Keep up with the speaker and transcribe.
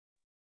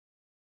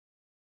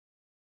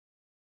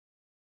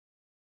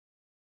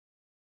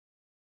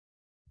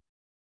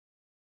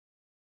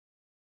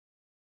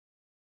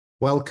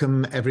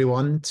Welcome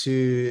everyone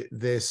to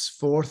this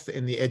fourth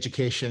in the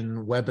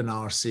education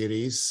webinar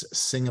series,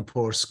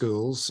 Singapore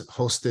Schools,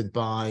 hosted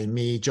by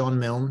me, John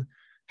Milne,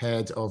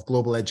 Head of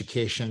Global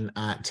Education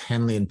at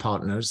Henley and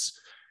Partners.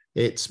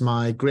 It's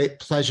my great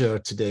pleasure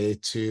today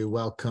to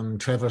welcome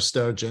Trevor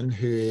Sturgeon,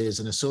 who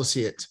is an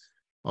associate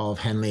of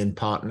Henley and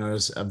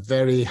Partners, a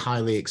very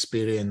highly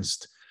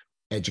experienced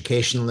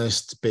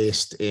educationalist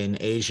based in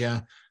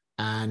Asia,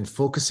 and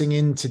focusing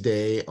in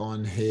today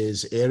on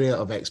his area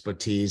of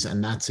expertise,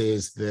 and that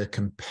is the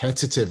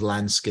competitive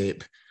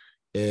landscape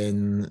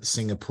in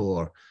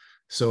Singapore.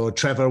 So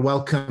Trevor,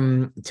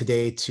 welcome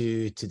today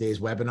to today's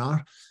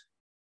webinar.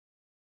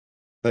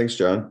 Thanks,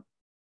 John.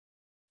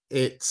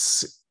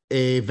 It's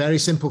a very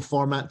simple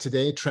format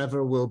today.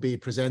 Trevor will be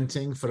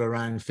presenting for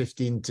around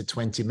 15 to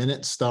 20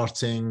 minutes,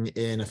 starting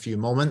in a few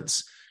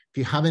moments. If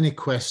you have any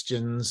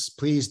questions,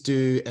 please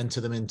do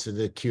enter them into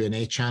the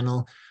Q&A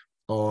channel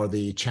or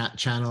the chat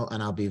channel,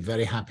 and I'll be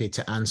very happy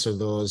to answer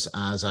those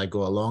as I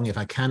go along. If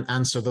I can't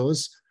answer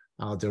those,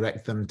 I'll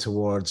direct them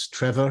towards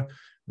Trevor.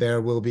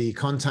 There will be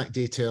contact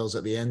details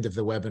at the end of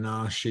the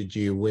webinar should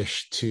you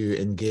wish to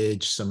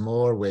engage some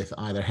more with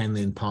either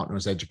Henley and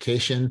Partners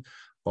Education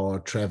or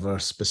Trevor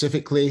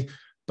specifically.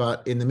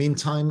 But in the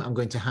meantime, I'm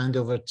going to hand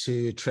over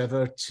to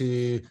Trevor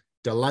to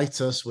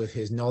delight us with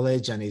his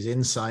knowledge and his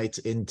insight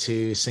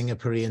into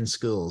Singaporean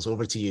schools.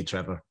 Over to you,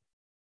 Trevor.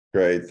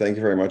 Great. Thank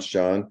you very much,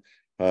 John.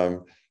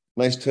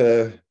 Nice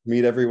to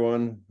meet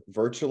everyone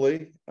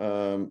virtually.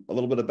 A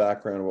little bit of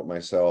background about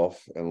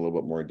myself and a little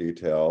bit more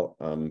detail.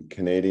 I'm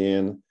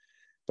Canadian,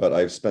 but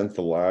I've spent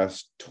the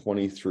last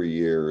 23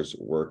 years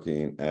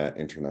working at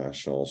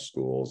international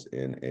schools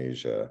in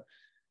Asia.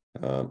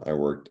 I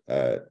worked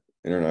at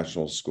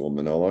International School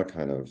Manila,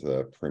 kind of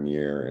the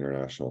premier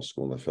international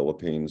school in the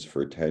Philippines,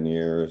 for 10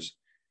 years.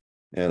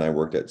 And I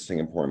worked at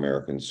Singapore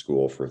American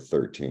School for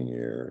 13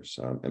 years.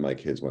 And my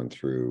kids went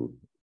through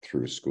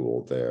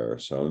school there.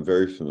 So I'm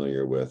very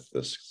familiar with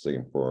the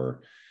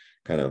Singapore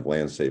kind of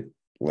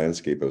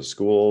landscape of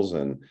schools.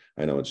 And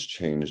I know it's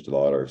changed a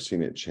lot, or I've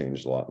seen it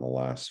change a lot in the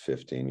last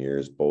 15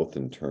 years, both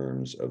in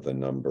terms of the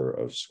number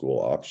of school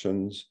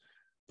options,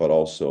 but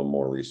also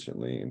more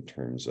recently in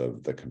terms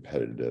of the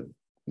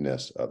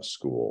competitiveness of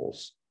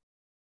schools.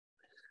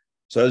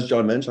 So as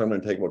John mentioned, I'm going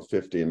to take about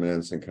 15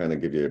 minutes and kind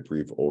of give you a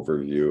brief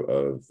overview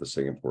of the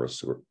Singapore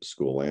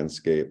school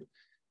landscape.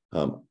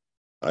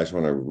 I just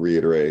want to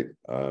reiterate,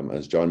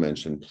 as John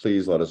mentioned,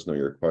 please let us know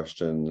your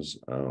questions.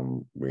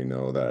 We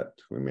know that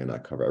we may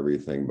not cover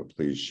everything, but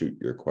please shoot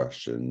your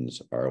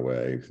questions our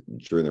way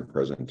during the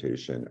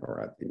presentation or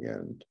at the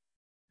end.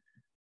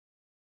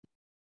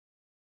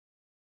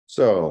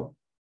 So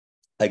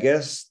I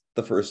guess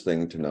the first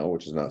thing to know,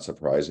 which is not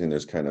surprising,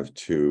 there's kind of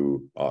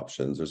two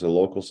options. There's the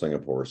local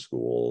Singapore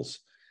schools,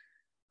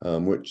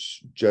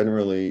 which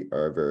generally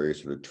are very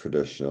sort of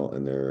traditional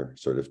in their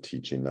sort of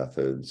teaching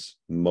methods,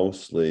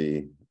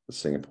 mostly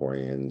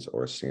Singaporeans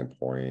or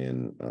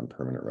Singaporean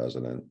permanent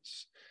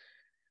residents.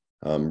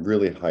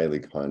 Really highly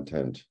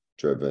content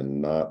driven,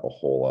 not a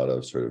whole lot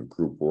of sort of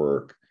group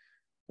work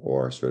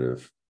or sort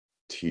of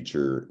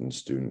teacher and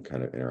student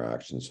kind of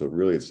interaction. So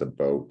really it's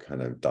about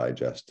kind of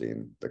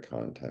digesting the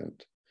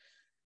content.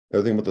 The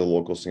other thing with the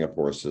local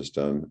Singapore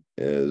system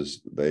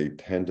is they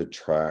tend to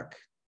track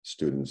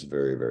students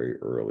very, very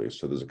early.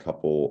 So there's a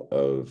couple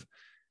of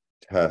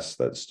tests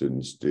that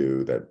students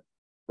do that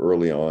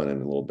early on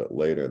and a little bit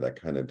later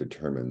that kind of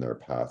determine their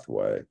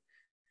pathway.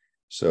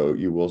 So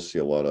you will see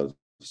a lot of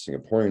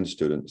Singaporean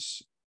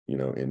students, you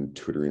know, in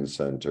tutoring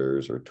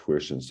centers or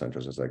tuition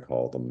centers, as I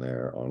call them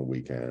there, on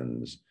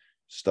weekends,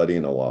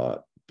 studying a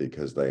lot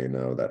because they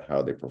know that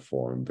how they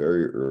perform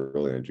very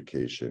early in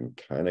education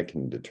kind of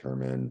can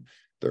determine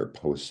their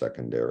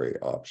post-secondary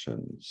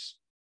options.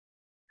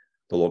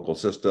 The local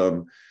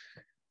system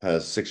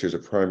has 6 years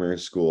of primary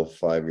school,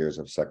 5 years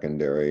of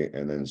secondary,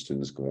 and then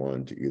students go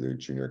on to either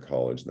junior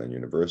college, then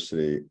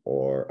university,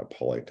 or a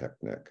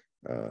polytechnic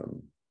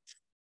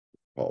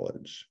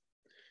college.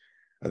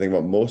 I think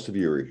what most of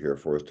you are here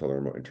for is to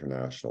learn about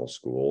international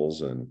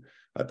schools, and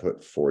I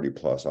put 40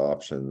 plus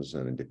options,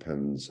 and it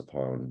depends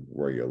upon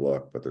where you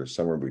look, but there's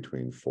somewhere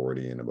between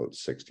 40 and about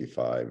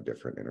 65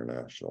 different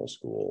international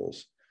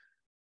schools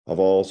of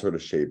all sort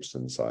of shapes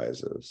and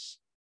sizes.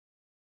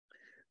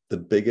 The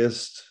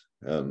biggest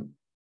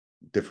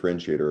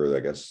differentiator,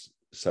 I guess,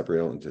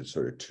 separate into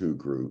sort of two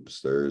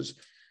groups. There's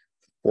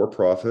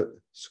for-profit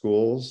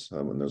schools,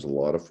 and there's a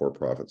lot of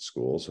for-profit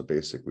schools. So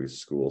basically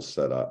schools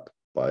set up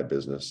by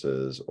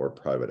businesses or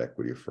private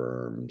equity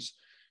firms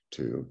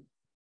to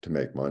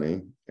make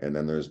money. And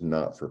then there's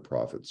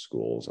not-for-profit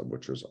schools, of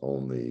which there's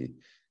only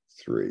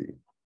 3.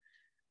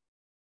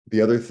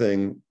 The other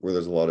thing where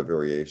there's a lot of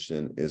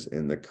variation is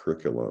in the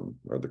curriculum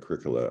or the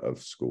curricula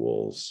of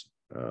schools,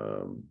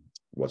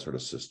 what sort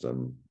of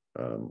system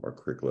or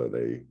curricula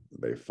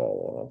they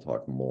follow. I'll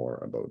talk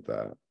more about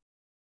that.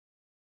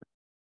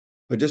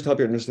 But just to help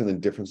you understand the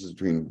differences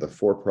between the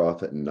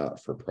for-profit and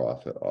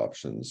not-for-profit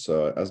options.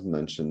 So as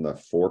mentioned, the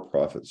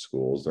for-profit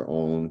schools, they're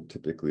owned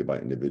typically by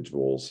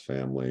individuals,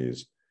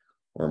 families,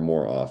 or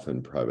more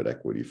often private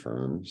equity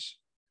firms.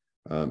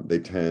 They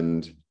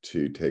tend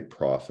to take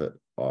profit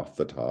off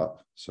the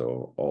top.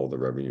 So all the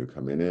revenue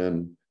coming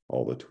in,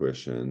 all the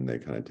tuition, they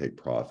kind of take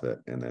profit,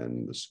 and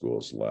then the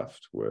school's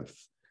left with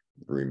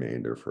the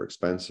remainder for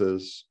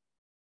expenses.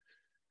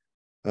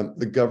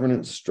 The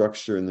governance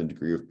structure and the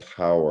degree of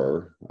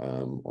power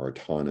or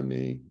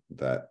autonomy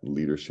that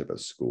leadership at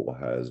school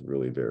has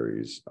really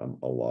varies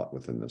a lot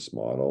within this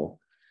model.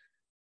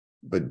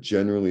 But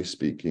generally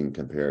speaking,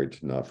 compared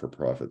to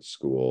not-for-profit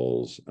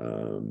schools,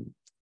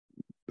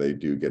 they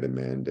do get a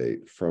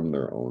mandate from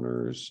their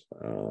owners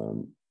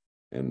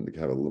and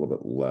have a little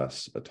bit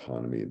less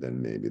autonomy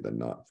than maybe the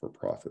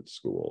not-for-profit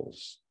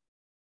schools.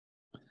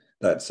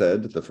 That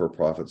said, the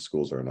for-profit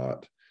schools are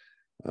not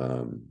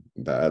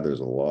bad. There's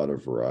a lot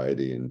of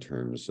variety in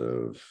terms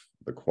of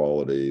the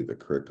quality, the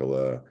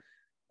curricula,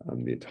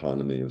 the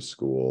autonomy of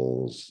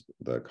schools,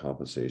 the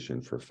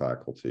compensation for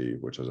faculty,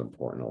 which is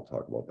important. I'll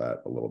talk about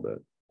that a little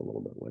bit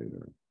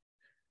later.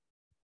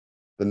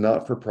 The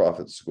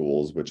not-for-profit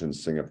schools, which in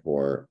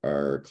Singapore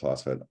are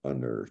classified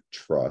under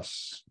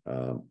trusts,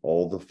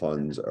 all the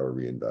funds are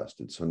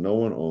reinvested. So no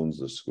one owns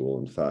the school.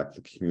 In fact,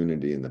 the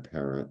community and the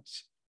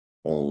parents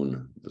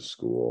own the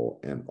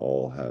school and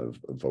all have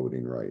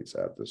voting rights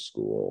at the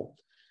school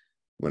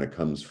when it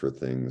comes for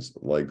things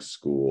like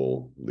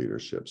school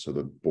leadership. So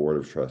the board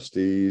of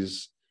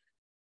trustees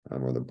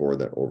or the board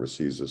that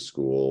oversees the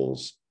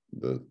schools,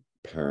 the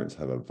parents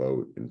have a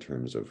vote in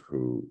terms of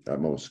who, at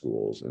most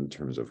schools, in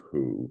terms of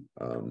who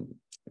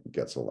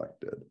gets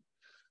elected.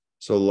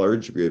 So a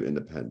large degree of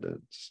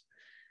independence.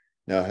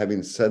 Now,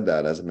 having said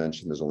that, as I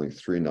mentioned, there's only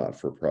 3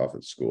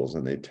 not-for-profit schools,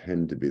 and they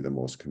tend to be the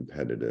most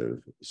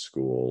competitive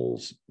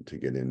schools to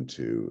get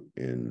into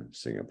in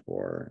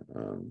Singapore.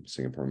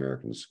 Singapore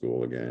American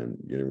School, again,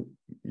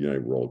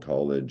 United World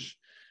College,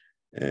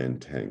 and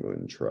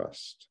Tanglin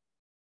Trust.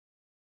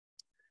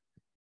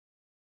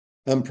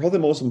 Probably the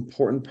most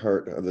important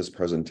part of this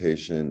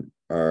presentation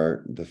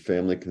are the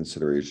family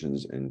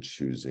considerations in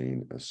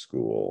choosing a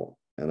school.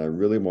 And I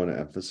really want to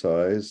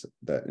emphasize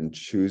that in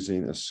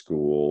choosing a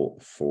school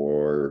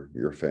for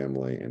your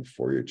family and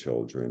for your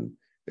children,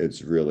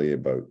 it's really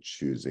about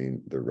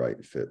choosing the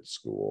right fit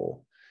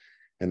school.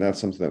 And that's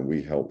something that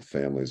we help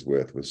families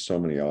with so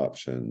many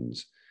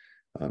options.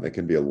 It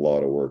can be a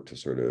lot of work to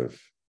sort of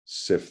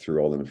sift through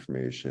all the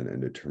information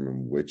and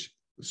determine which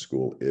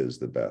school is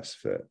the best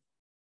fit.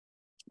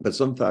 But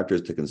some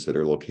factors to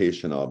consider: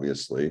 location,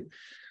 obviously.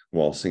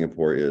 While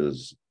Singapore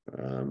is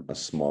a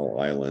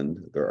small island,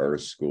 there are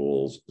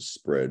schools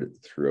spread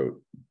throughout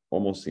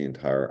almost the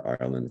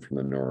entire island from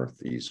the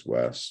north, east,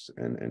 west,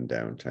 and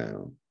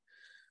downtown.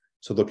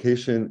 So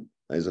location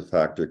is a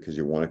factor because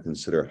you want to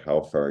consider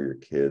how far your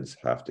kids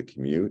have to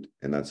commute,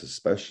 and that's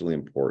especially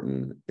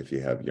important if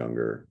you have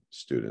younger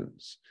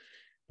students.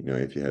 You know,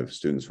 if you have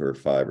students who are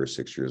 5 or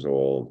 6 years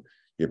old,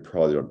 you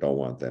probably don't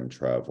want them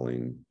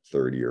traveling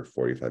 30 or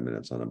 45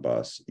 minutes on a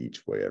bus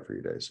each way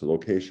every day. So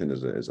location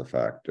is a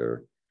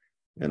factor.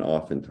 And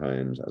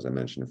oftentimes, as I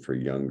mentioned, for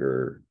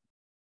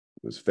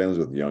families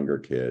with younger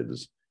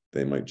kids,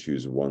 they might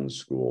choose one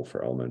school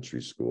for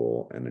elementary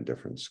school and a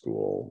different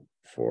school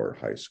for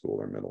high school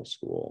or middle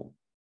school.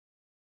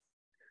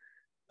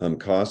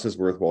 Cost is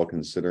worthwhile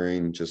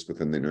considering just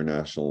within the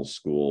international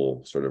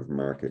school sort of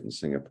market in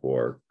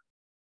Singapore.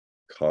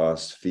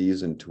 Costs,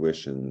 fees, and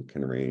tuition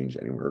can range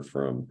anywhere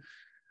from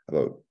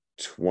about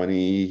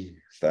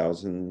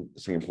 20,000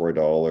 Singapore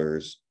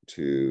dollars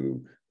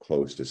to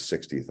close to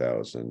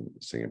 60,000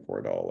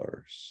 Singapore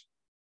dollars.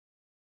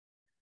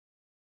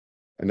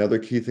 Another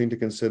key thing to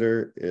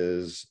consider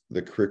is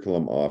the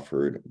curriculum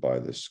offered by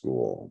the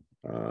school.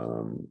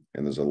 And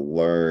there's a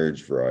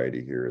large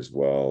variety here as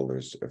well.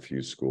 There's a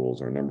few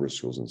schools, or a number of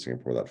schools in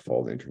Singapore that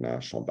follow the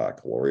International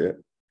Baccalaureate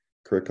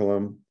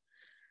curriculum.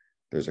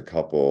 There's a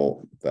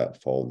couple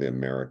that follow the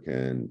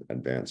American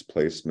Advanced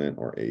Placement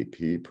or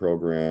AP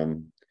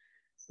program.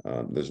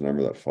 There's a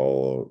number that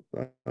follow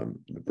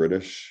the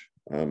British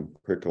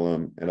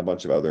curriculum, and a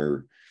bunch of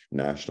other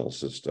national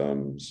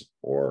systems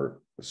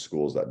or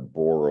schools that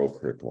borrow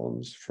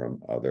curriculums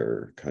from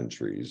other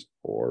countries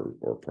or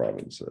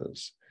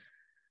provinces.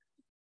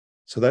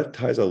 So that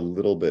ties a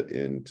little bit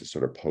into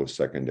sort of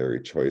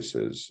post-secondary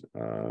choices,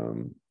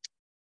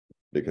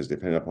 because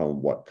depending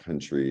upon what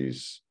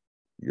countries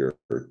your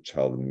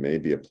child may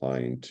be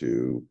applying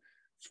to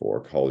for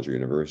college or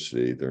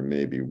university, there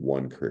may be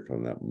one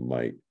curriculum that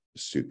might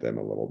suit them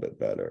a little bit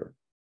better.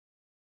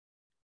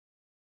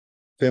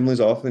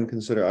 Families often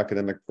consider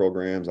academic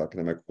programs,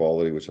 academic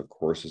quality, which of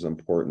course is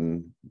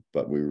important,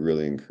 but we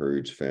really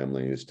encourage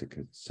families to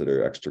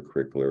consider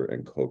extracurricular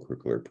and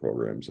co-curricular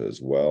programs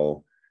as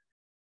well.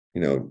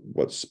 You know,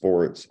 what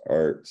sports,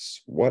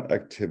 arts, what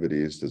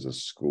activities does a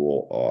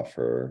school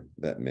offer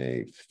that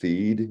may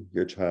feed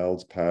your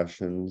child's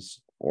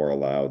passions or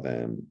allow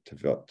them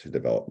to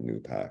develop new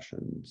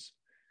passions?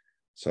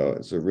 So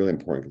it's a really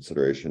important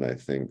consideration, I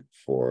think,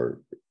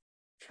 for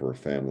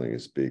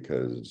families,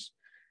 because,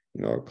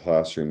 you know, a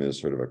classroom is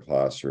sort of a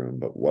classroom,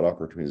 but what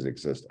opportunities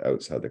exist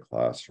outside the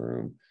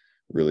classroom?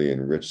 really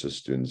enrich the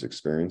students'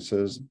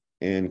 experiences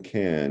and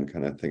can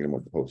kind of thinking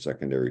about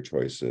post-secondary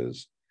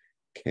choices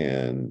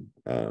can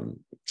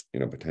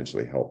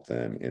potentially help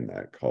them in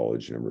that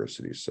college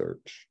university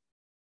search.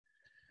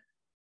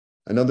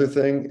 Another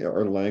thing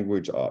are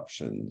language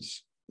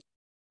options.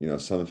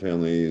 Some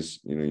families,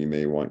 you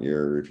may want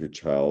if your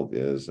child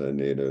is a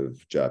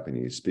native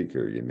Japanese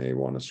speaker, you may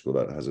want a school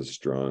that has a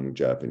strong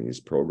Japanese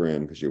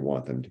program because you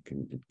want them to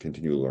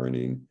continue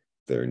learning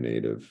their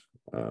native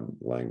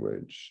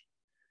language.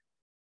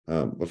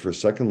 But for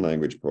second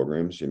language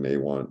programs, you may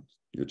want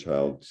your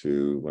child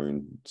to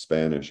learn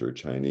Spanish or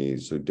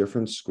Chinese. So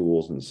different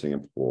schools in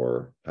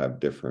Singapore have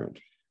different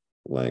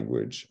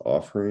language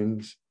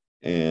offerings,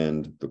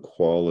 and the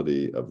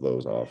quality of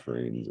those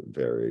offerings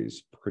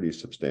varies pretty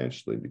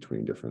substantially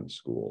between different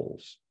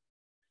schools.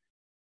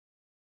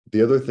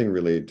 The other thing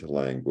related to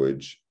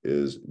language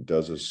is,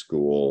 does a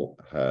school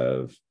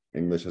have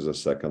English as a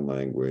second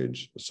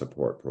language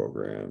support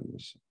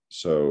programs?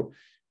 So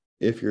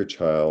if your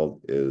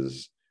child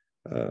is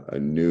a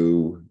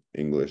new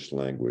English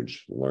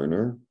language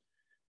learner,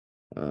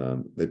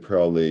 they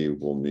probably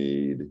will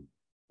need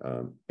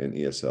an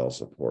ESL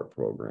support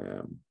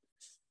program.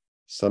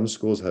 Some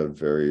schools have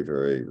very,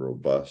 very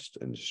robust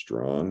and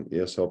strong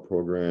ESL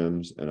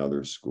programs, and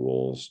other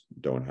schools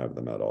don't have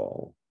them at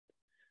all.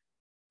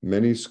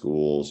 Many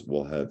schools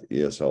will have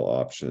ESL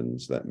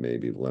options that may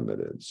be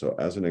limited. So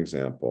as an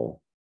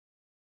example,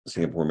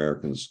 Singapore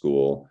American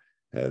School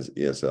has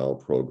ESL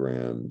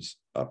programs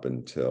up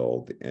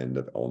until the end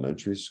of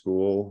elementary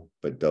school,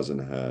 but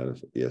doesn't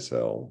have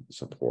ESL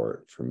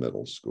support for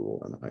middle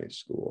school and high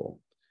school.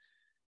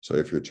 So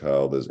if your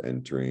child is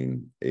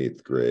entering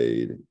 8th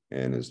grade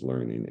and is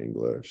learning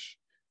English,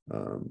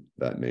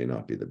 that may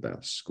not be the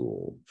best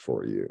school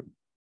for you.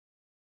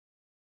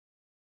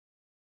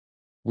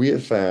 We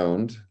have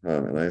found,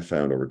 and I have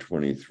found over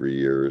 23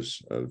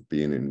 years of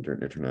being in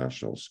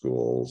international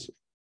schools,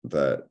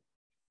 that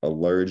a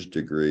large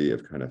degree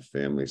of kind of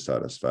family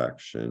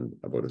satisfaction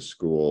about a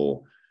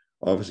school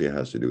obviously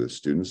has to do with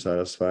student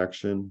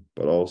satisfaction,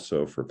 but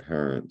also for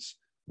parents,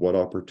 what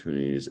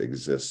opportunities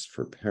exist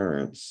for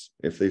parents,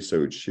 if they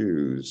so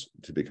choose,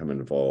 to become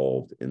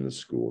involved in the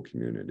school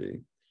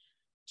community.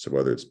 So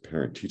whether it's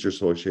parent-teacher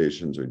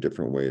associations or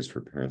different ways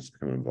for parents to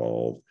become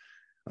involved,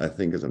 I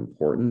think is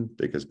important,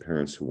 because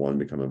parents who want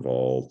to become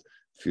involved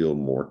feel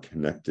more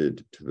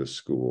connected to the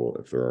school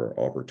if there are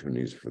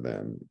opportunities for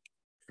them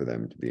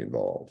to be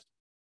involved.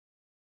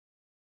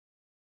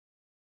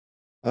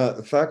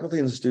 Faculty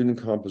and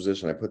student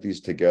composition, I put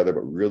these together,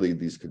 but really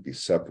these could be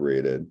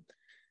separated.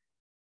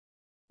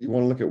 You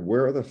want to look at,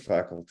 where are the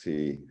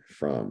faculty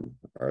from?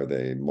 Are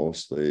they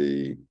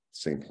mostly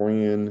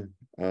Singaporean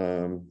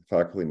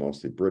faculty,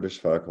 mostly British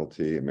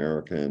faculty,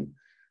 American,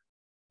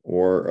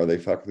 or are they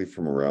faculty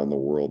from around the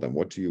world? And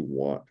what do you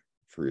want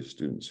for your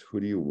students? Who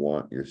do you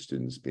want your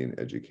students being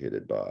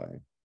educated by?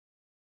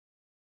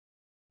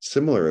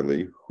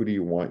 Similarly, who do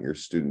you want your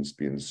students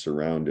being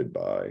surrounded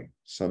by?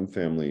 Some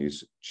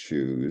families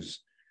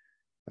choose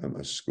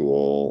a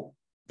school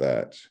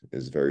that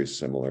is very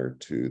similar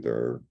to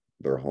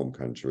their home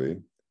country.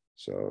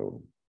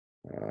 So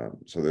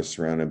they're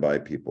surrounded by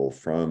people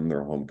from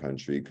their home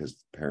country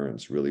because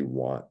parents really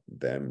want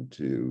them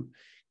to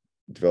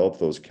develop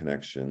those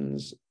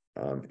connections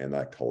and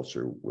that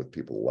culture with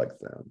people like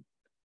them.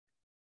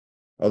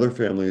 Other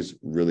families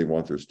really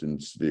want their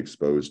students to be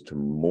exposed to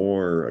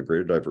a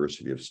greater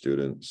diversity of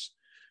students.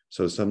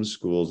 So some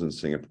schools in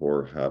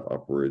Singapore have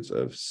upwards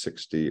of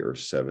 60 or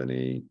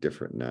 70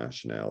 different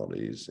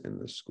nationalities in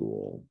the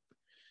school.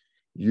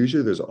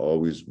 Usually there's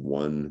always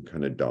one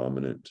kind of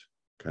dominant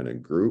kind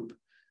of group,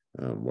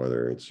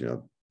 whether it's,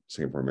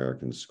 Singapore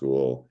American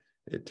School,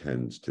 it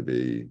tends to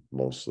be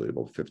mostly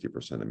about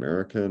 50%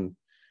 American,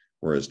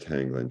 whereas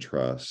Tanglin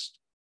Trust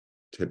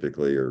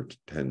typically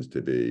tends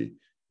to be,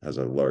 has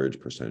a large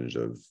percentage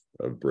of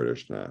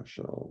British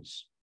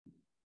nationals.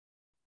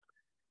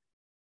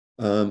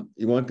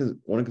 You want to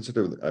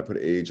consider, I put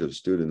age of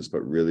students,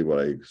 but really what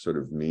I sort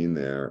of mean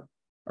there,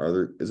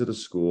 is it a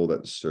school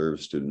that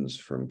serves students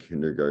from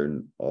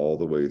kindergarten all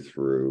the way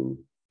through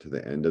to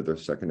the end of their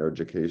secondary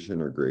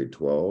education or grade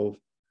 12?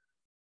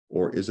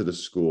 Or is it a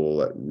school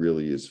that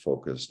really is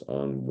focused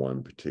on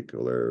one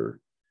particular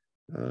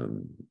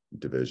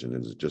division?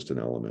 Is it just an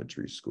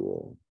elementary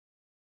school?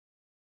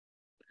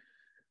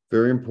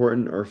 Very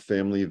important are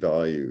family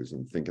values,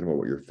 and thinking about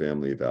what your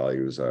family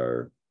values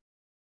are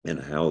and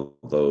how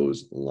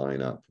those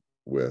line up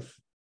with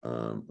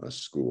a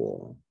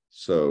school.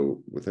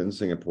 So within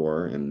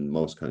Singapore and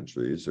most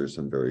countries, there's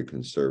some very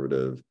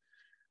conservative,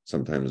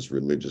 sometimes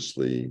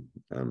religiously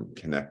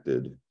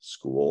connected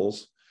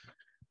schools.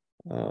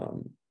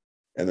 And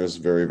there's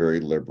very, very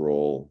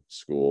liberal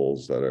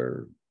schools that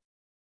are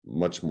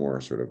much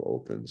more sort of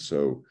open.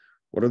 So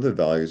what are the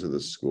values of the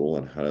school,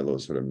 and how do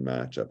those sort of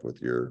match up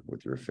with your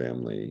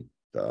family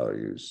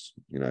values?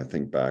 I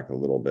think back a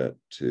little bit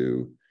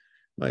to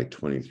my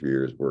 23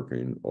 years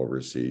working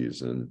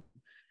overseas, and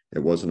it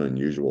wasn't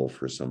unusual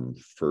for some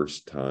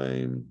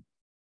first-time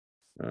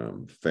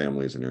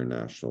families in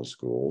international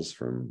schools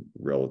from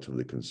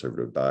relatively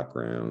conservative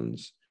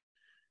backgrounds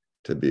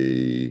to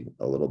be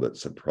a little bit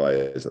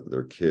surprised that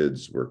their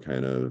kids were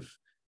kind of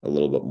a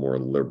little bit more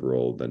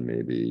liberal than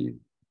maybe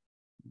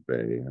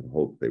they had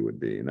hoped they would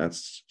be. And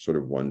that's sort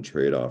of one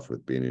trade-off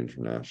with being an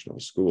international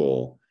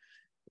school,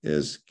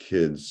 is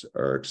kids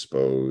are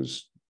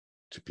exposed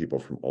to people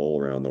from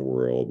all around the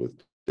world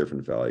with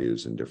different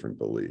values and different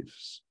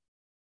beliefs.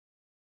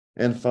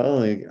 And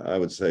finally, I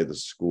would say the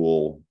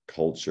school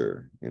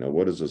culture.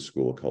 What is a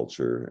school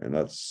culture? And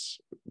that's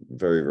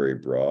very, very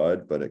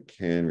broad, but it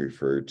can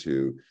refer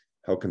to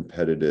how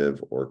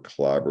competitive or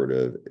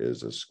collaborative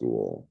is a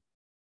school.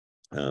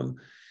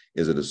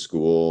 Is it a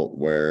school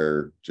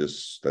where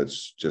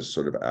that's just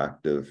sort of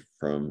active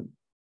from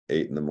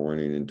 8 in the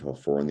morning until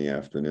 4 in the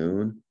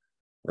afternoon?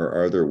 Or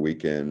are there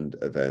weekend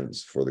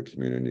events for the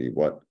community?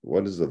 What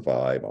is the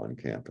vibe on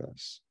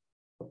campus?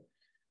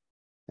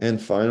 And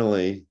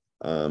finally,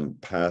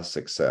 past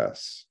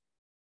success,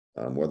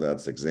 whether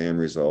that's exam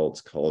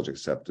results, college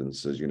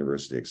acceptances,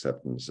 university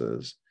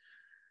acceptances.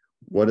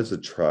 What is the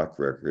track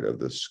record of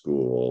the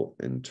school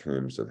in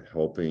terms of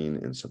helping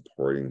and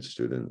supporting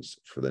students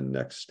for the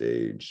next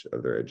stage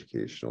of their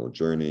educational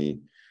journey,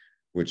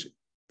 which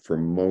for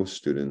most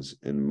students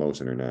in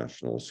most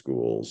international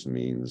schools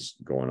means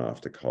going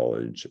off to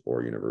college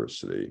or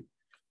university,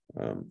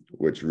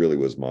 which really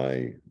was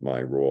my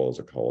role as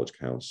a college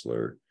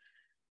counselor,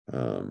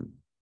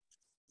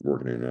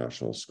 working in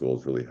international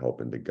schools, really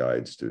helping to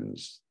guide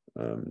students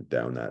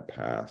down that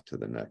path to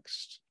the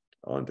next,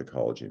 on to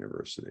college,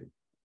 university.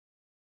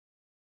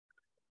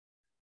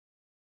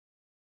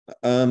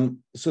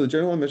 So the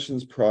general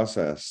admissions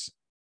process,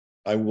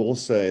 I will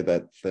say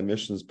that the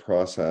admissions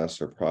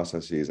process or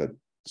processes at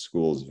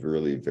schools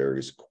really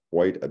varies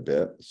quite a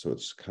bit. So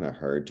it's kind of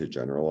hard to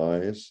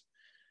generalize.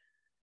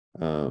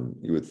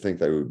 You would think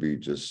that it would be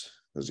just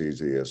as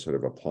easy as sort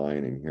of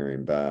applying and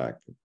hearing back,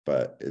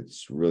 but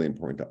it's really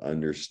important to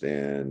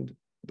understand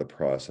the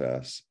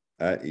process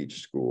at each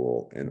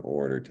school in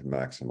order to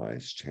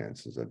maximize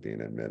chances of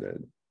being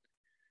admitted.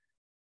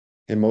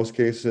 In most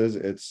cases,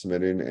 it's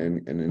submitting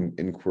an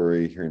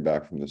inquiry, hearing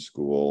back from the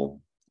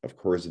school. Of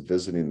course,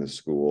 visiting the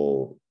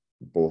school,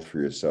 both for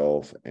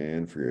yourself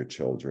and for your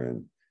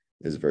children,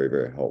 is very,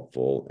 very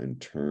helpful in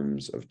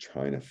terms of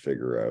trying to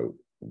figure out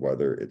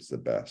whether it's the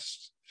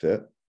best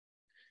fit.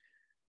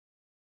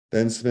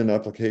 Then submit an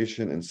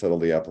application and settle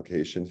the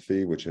application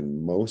fee, which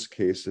in most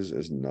cases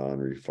is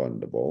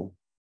non-refundable.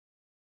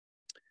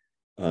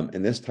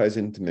 And this ties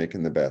into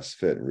making the best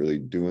fit, really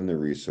doing the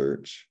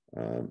research,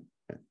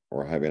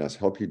 or having us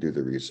help you do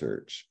the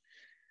research.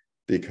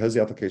 Because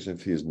the application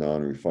fee is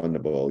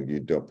non-refundable,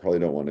 you probably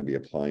don't want to be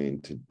applying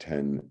to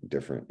 10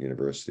 different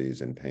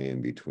universities and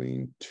paying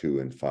between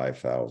 $2,000 and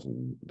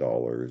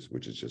 $5,000,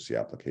 which is just the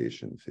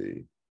application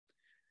fee.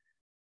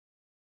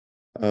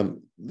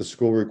 The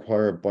school will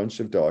require a bunch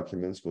of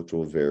documents, which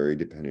will vary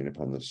depending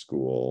upon the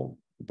school,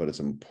 but it's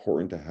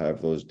important to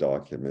have those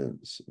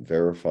documents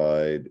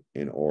verified,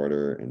 in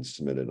order, and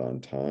submitted on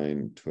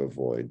time to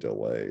avoid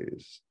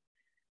delays.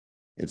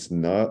 It's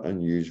not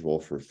unusual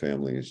for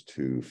families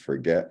to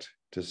forget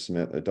to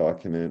submit a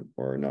document,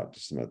 or not to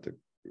submit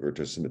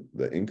to submit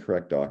the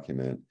incorrect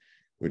document,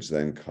 which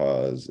then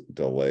cause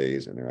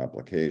delays in their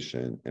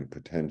application and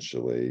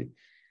potentially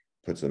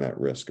puts them at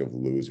risk of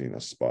losing a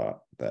spot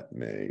that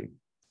may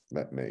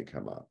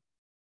come up.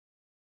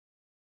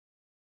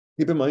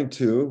 Keep in mind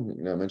too,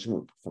 I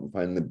mentioned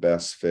finding the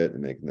best fit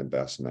and making the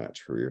best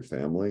match for your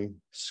family.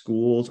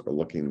 Schools are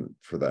looking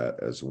for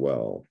that as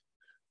well.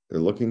 They're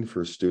looking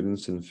for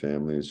students and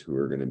families who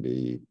are going to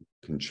be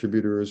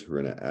contributors, who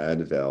are going to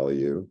add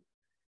value.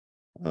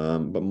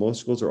 But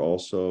most schools are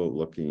also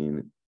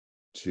looking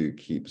to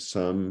keep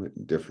some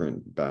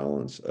different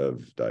balance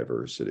of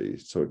diversity.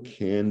 So it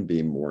can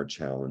be more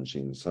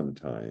challenging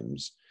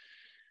sometimes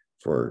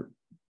for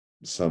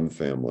some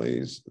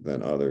families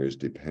than others,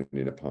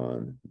 depending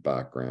upon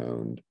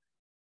background.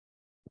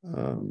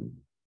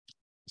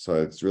 So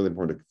it's really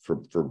important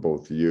for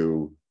both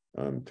you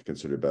to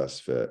consider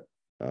best fit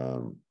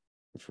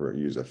for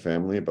you as a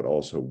family, but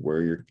also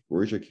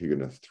where's your kid going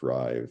to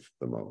thrive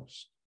the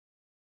most.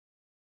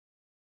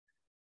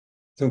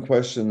 Some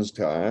questions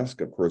to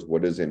ask, of course,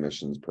 what is the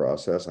admissions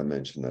process? I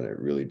mentioned that it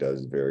really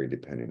does vary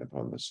depending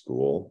upon the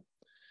school.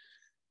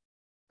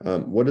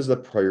 What is the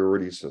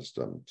priority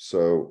system?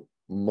 So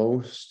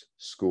most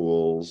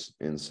schools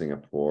in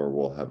Singapore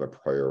will have a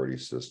priority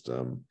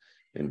system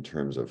in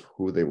terms of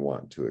who they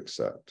want to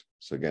accept.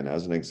 So again,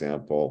 as an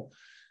example,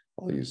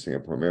 I'll use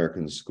Singapore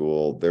American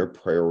School. Their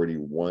priority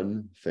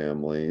 1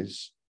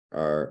 families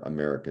are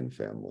American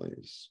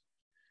families.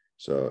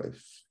 So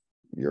if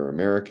you're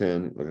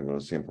American, looking to go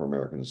to Singapore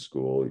American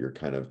School, you're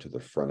kind of to the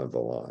front of the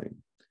line.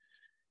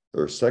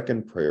 Their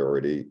second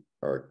priority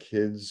are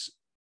kids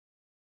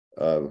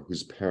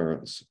whose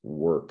parents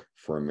work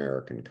for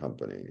American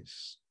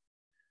companies.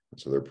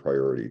 So they're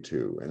priority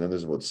 2. And then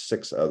there's about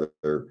 6 other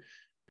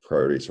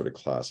priority sort of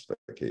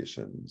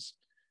classifications.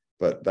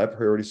 but that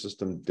priority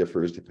system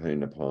differs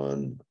depending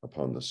upon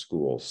the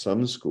school.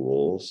 Some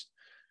schools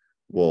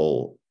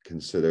will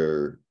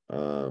consider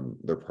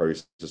their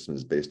priority system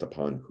is based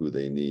upon who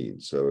they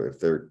need. So if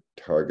their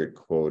target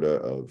quota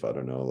of, I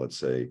don't know, let's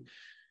say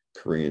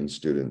Korean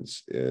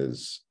students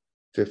is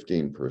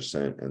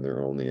 15% and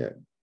they're only at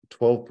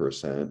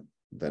 12%,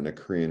 then a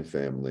Korean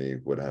family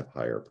would have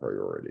higher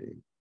priority.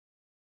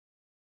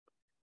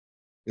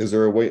 Is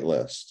there a wait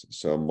list?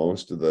 So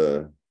most of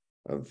the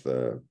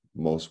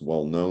most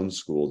well-known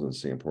schools in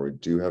Singapore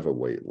do have a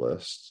wait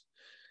list.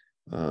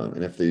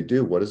 And if they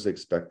do, what is the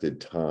expected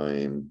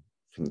time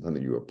from the time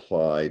that you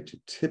apply to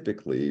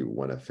typically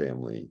when a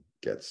family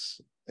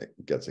gets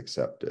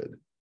accepted?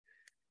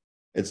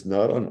 It's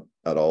not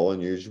at all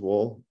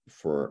unusual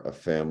for a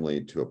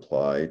family to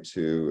apply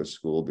to a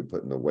school, be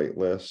put in the wait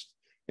list,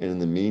 and in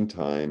the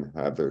meantime,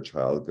 have their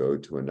child go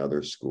to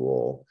another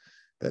school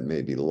that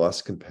may be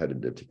less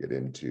competitive to get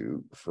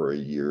into for a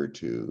year or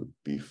two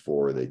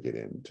before they get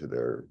into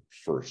their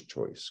first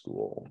choice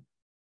school.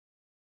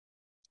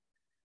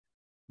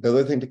 The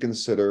other thing to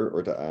consider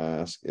or to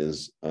ask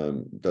is,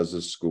 does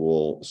the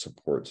school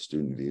support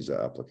student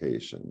visa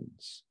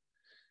applications?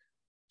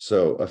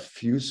 So a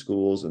few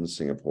schools in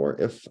Singapore,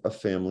 if a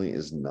family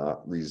is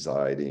not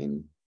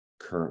residing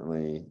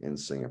currently in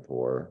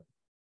Singapore,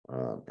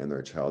 and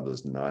their child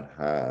does not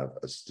have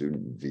a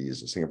student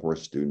visa, Singapore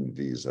student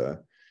visa,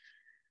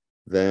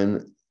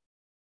 then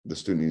the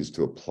student needs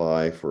to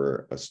apply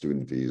for a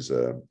student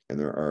visa. And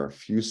there are a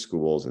few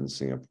schools in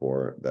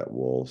Singapore that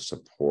will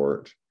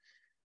support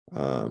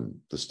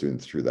the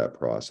student through that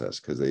process,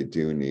 because they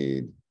do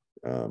need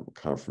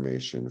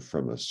confirmation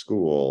from a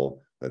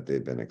school that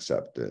they've been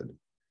accepted.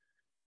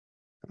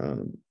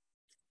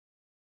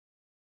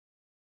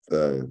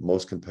 The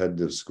most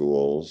competitive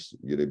schools,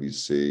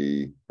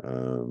 UWC,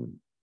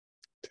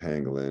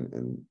 Tanglein,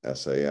 and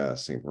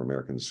SAS, Singapore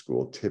American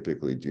School,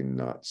 typically do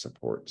not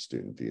support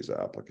student visa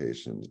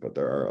applications, but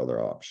there are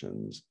other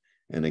options.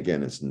 And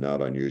again, it's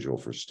not unusual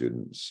for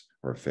students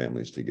or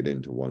families to get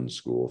into one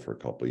school for a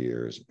couple of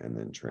years and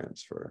then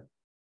transfer.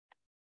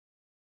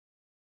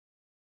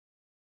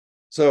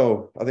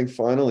 So I think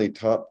finally,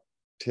 top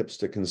tips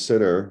to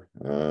consider.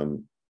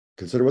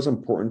 Consider what's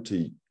important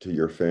to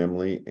your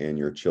family and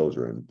your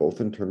children,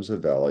 both in terms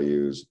of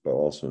values, but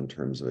also in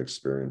terms of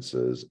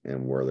experiences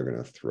and where they're going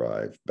to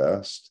thrive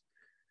best.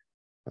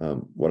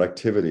 What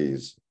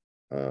activities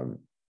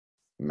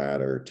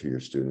matter to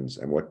your students,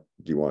 and what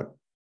do you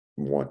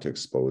want to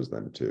expose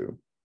them to?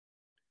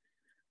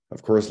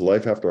 Of course,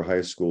 life after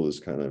high school is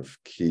kind of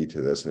key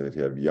to this. And if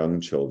you have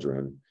young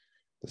children,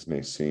 this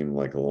may seem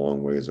like a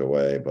long ways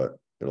away, but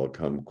it'll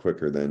come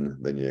quicker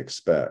than you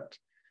expect.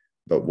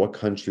 But what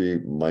country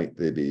might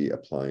they be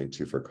applying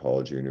to for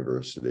college or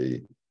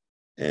university,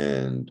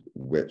 and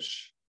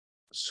which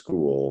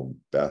school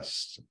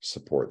best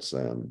supports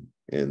them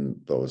in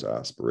those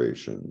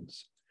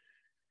aspirations?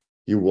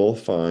 You will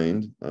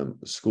find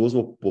schools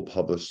will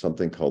publish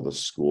something called a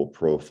school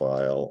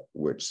profile,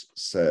 which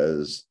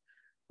says,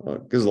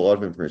 gives a lot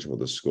of information about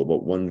the school,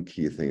 but one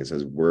key thing, it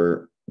says,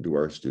 where do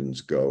our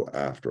students go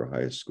after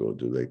high school?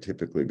 Do they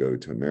typically go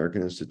to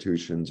American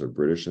institutions or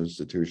British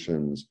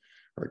institutions,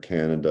 or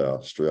Canada,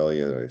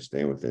 Australia? Are they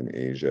staying within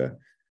Asia?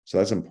 So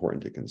that's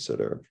important to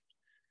consider.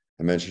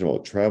 I mentioned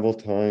about travel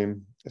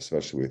time,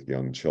 especially with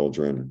young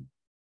children,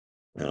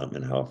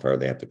 and how far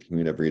they have to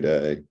commute every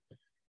day,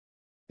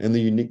 and the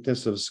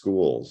uniqueness of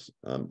schools.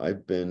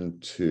 I've been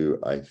to,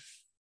 I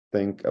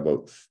think,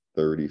 about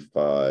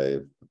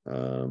 35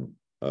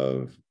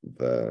 of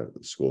the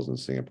schools in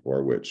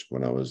Singapore, which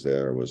when I was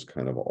there was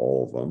kind of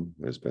all of them.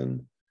 There's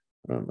been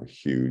a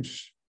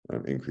huge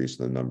increase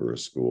in the number of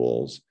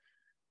schools,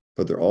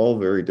 but they're all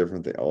very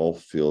different. They all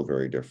feel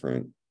very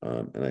different.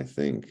 And I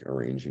think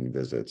arranging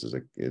visits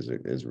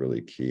is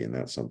really key. And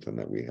that's something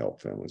that we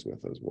help families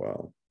with as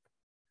well.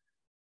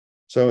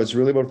 So it's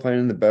really about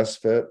finding the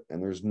best fit,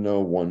 and there's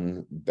no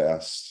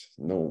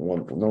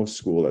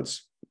school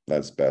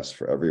that's best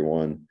for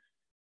everyone.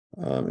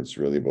 It's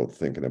really about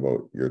thinking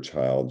about your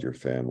child, your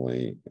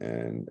family,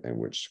 and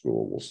which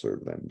school will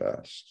serve them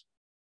best.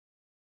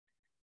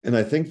 And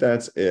I think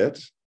that's it.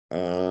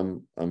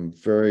 I'm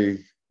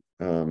very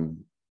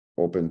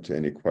open to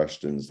any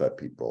questions that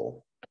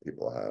people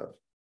have.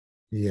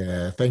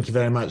 Yeah, thank you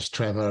very much,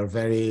 Trevor.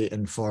 Very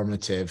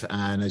informative.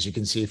 And as you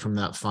can see from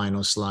that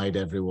final slide,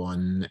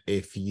 everyone,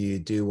 if you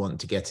do want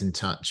to get in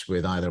touch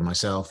with either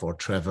myself or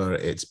Trevor,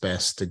 it's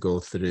best to go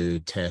through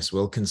Tess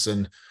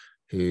Wilkinson,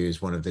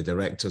 who's one of the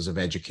directors of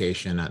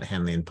education at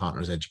Henley and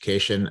Partners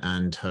Education,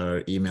 and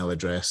her email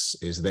address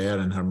is there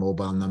and her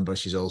mobile number.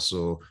 She's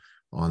also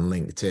on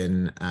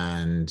LinkedIn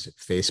and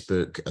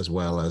Facebook, as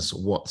well as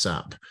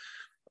WhatsApp.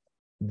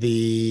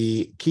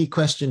 The key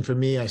question for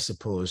me, I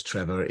suppose,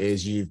 Trevor,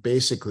 is you've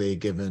basically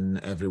given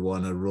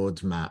everyone a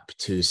roadmap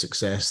to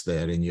success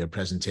there in your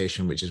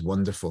presentation, which is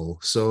wonderful.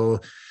 So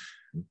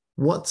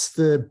what's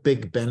the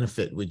big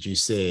benefit, would you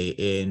say,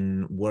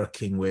 in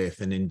working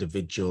with an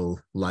individual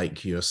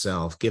like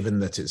yourself, given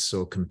that it's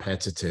so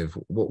competitive?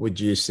 What would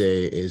you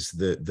say is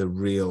the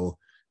real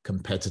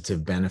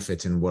competitive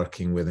benefit in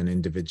working with an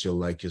individual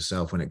like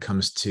yourself when it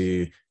comes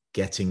to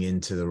getting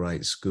into the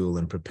right school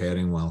and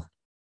preparing well?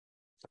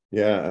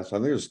 Yeah, so I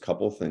think there's a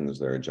couple things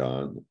there,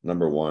 John.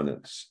 Number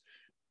one,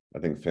 I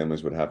think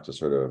families would have to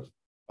sort of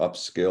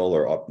upskill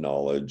or up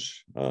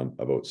knowledge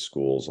about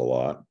schools a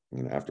lot.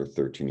 And after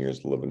 13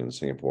 years living in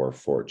Singapore,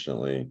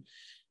 fortunately,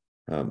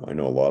 I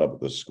know a lot about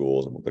the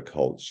schools, about the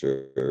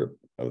culture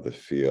of the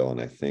feel,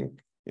 and I think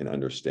in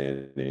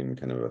understanding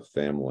kind of a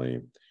family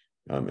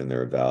and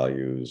their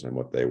values and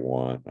what they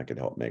want, I could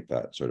help make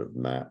that sort of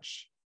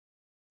match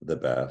the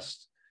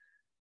best.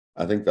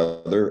 I think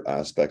the other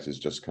aspect is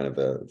just kind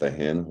of the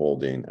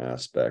hand-holding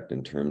aspect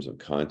in terms of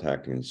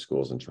contacting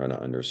schools and trying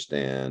to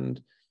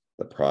understand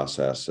the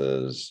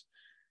processes.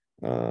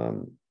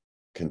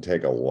 Can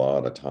take a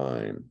lot of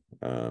time.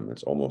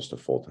 It's almost a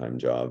full-time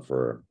job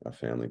for a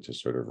family to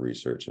sort of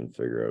research and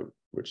figure out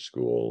which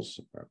schools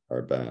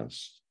are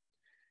best.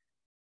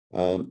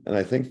 And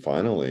I think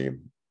finally,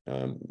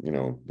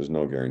 there's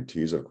no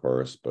guarantees, of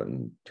course, but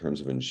in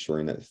terms of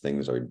ensuring that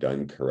things are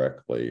done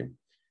correctly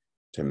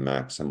to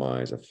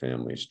maximize a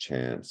family's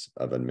chance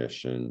of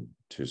admission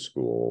to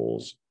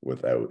schools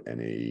without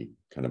any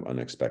kind of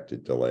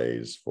unexpected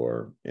delays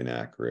for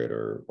inaccurate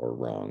or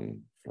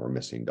wrong or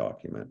missing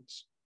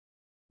documents.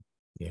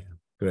 Yeah,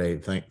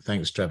 great.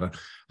 Thanks, Trevor.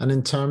 And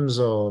in terms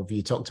of,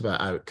 you talked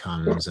about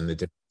outcomes and the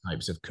different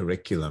types of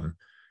curriculum.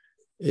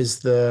 Is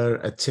there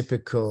a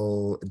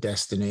typical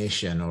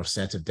destination or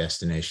set of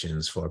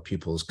destinations for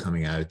pupils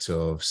coming out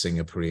of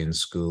Singaporean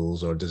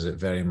schools, or does it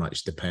very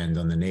much depend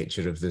on the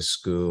nature of the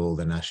school,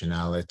 the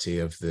nationality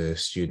of the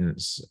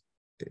students?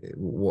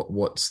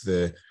 What's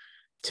the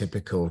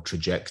typical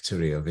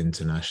trajectory of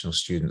international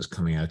students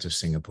coming out of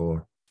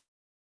Singapore?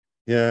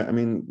 Yeah, I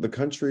mean, the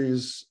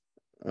countries,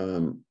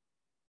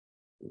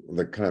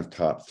 the kind of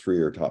top 3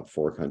 or top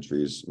 4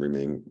 countries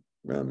remain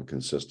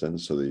consistent.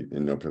 So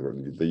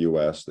the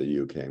US,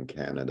 the UK, and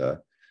Canada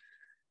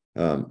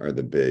are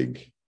the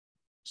big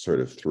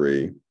sort of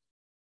 3.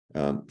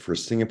 For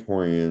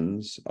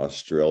Singaporeans,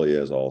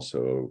 Australia is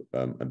also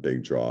a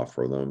big draw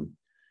for them.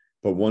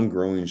 But one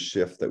growing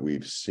shift that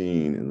we've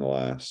seen in the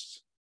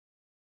last,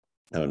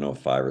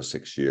 5 or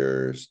 6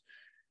 years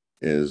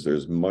is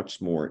there's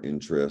much more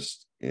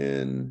interest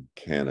in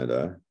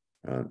Canada,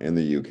 and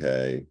the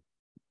UK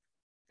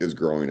is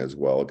growing as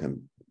well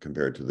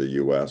compared to the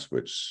US,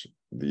 which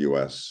the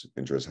US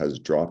interest has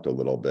dropped a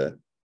little bit.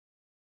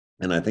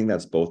 And I think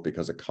that's both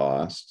because of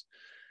cost.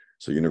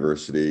 So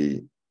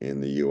university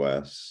in the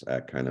US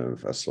at kind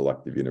of a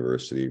selective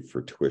university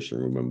for tuition,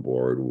 room and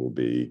board will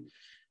be,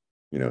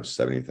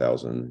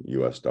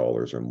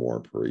 $70,000 or more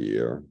per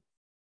year.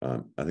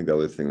 I think the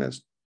other thing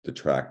that's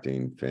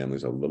detracting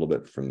families a little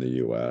bit from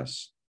the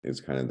US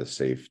is kind of the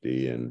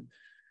safety and,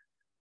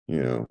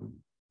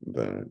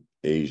 the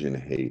Asian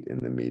hate in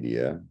the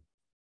media.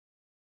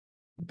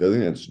 The other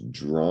thing that's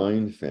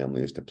drawing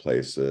families to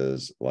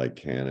places like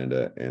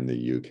Canada and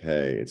the UK,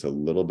 it's a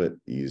little bit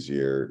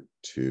easier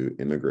to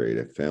immigrate.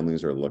 If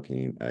families are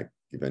looking at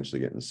eventually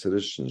getting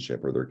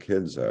citizenship, or their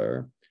kids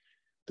are,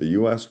 the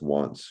US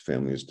wants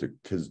families to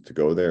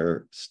go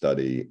there,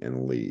 study,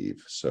 and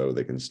leave. So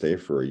they can stay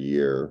for a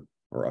year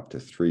or up to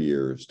 3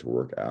 years to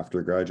work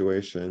after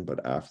graduation,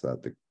 but after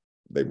that,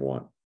 they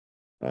want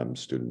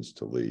students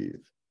to leave.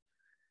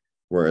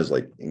 Whereas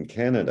like in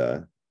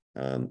Canada,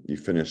 you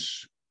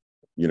finish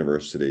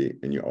university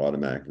and you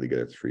automatically get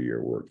a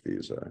 3-year work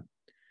visa.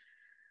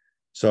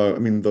 So, I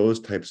mean, those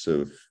types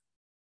of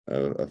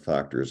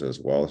factors as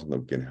well,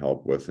 something can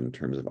help with in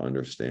terms of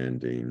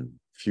understanding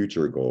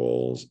future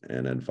goals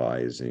and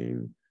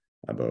advising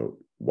about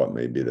what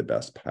may be the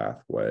best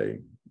pathway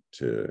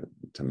to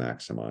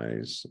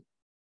maximize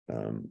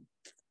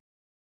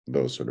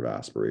those sort of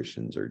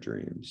aspirations or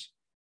dreams.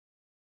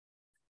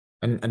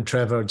 And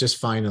Trevor, just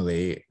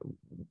finally,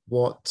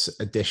 what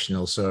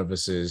additional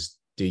services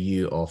do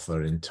you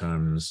offer in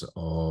terms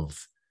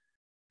of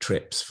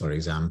trips, for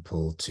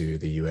example, to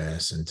the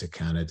US and to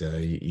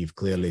Canada? You've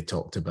clearly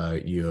talked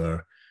about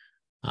your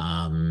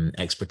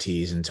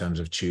expertise in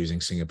terms of choosing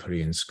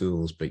Singaporean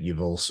schools, but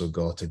you've also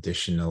got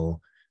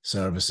additional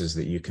services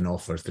that you can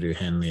offer through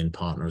Henley and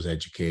Partners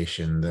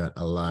Education that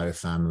allow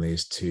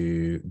families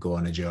to go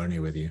on a journey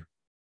with you.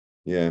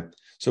 Yeah,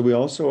 so we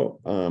also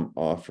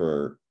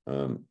offer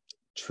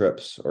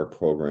trips or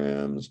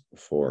programs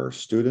for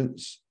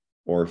students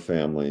or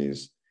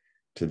families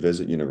to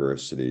visit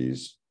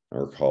universities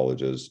or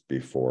colleges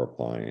before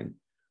applying.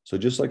 So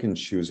just like in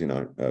choosing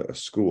a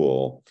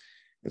school,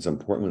 it's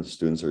important when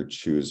students are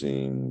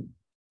choosing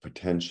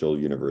potential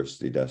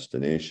university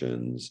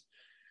destinations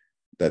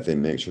that they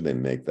make sure they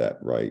make that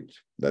right,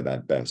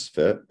 that best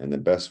fit. And the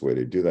best way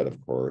to do that,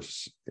 of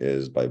course,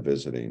 is by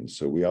visiting.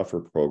 So we offer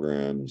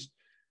programs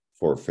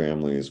for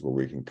families where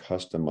we can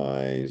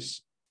customize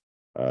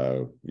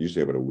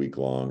usually about a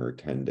week-long or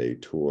 10-day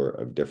tour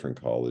of different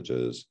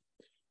colleges.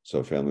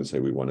 So families say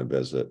we want to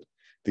visit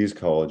these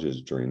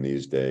colleges during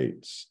these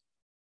dates,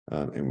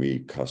 and we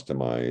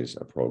customize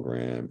a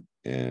program,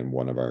 and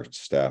one of our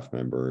staff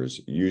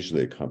members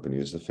usually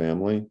accompanies the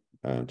family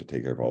to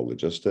take care of all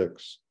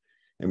logistics.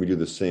 And we do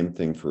the same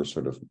thing for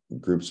sort of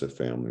groups of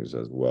families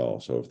as well.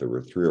 So if there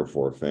were 3 or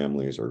 4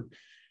 families or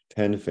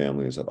 10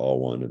 families that all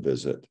want to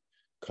visit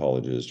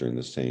colleges during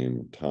the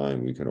same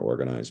time, we can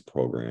organize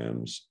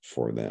programs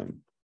for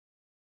them.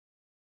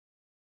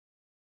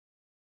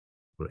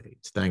 Great.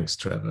 Thanks,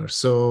 Trevor.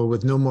 So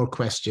with no more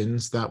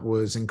questions, that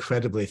was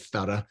incredibly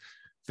thorough,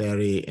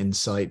 very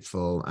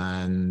insightful,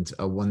 and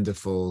a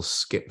wonderful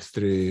skip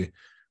through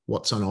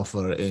what's on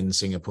offer in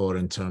Singapore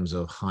in terms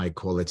of high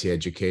quality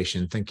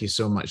education. Thank you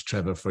so much,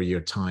 Trevor, for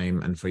your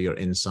time and for your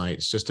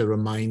insights. Just a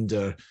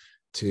reminder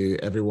to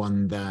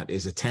everyone that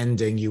is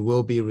attending, you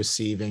will be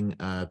receiving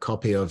a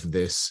copy of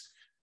this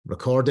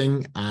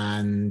recording.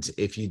 And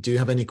if you do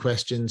have any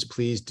questions,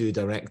 please do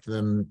direct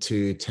them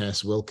to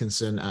Tess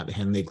Wilkinson at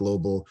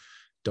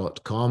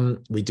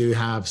henleyglobal.com. We do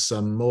have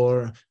some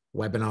more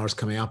webinars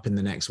coming up in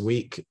the next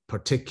week,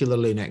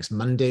 particularly next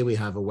Monday. We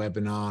have a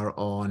webinar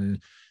on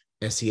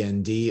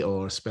SEND,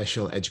 or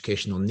special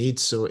educational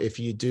needs. So if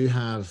you do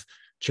have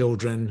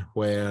children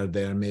where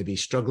they're maybe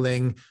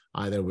struggling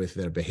either with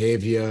their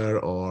behavior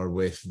or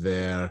with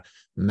their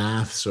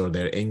maths or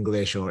their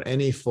English or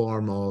any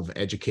form of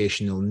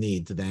educational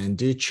need, then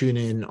do tune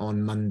in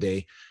on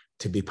Monday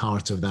to be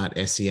part of that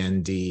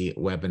SEND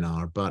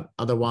webinar. But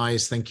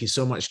otherwise, thank you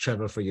so much,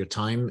 Trevor, for your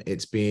time.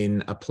 It's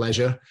been a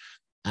pleasure.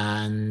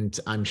 And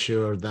I'm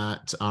sure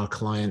that our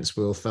clients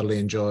will thoroughly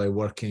enjoy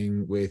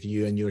working with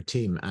you and your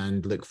team,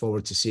 and look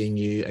forward to seeing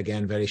you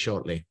again very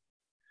shortly.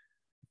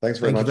 Thanks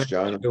very much,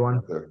 John.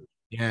 Everyone.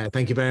 Yeah,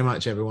 thank you very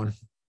much, everyone.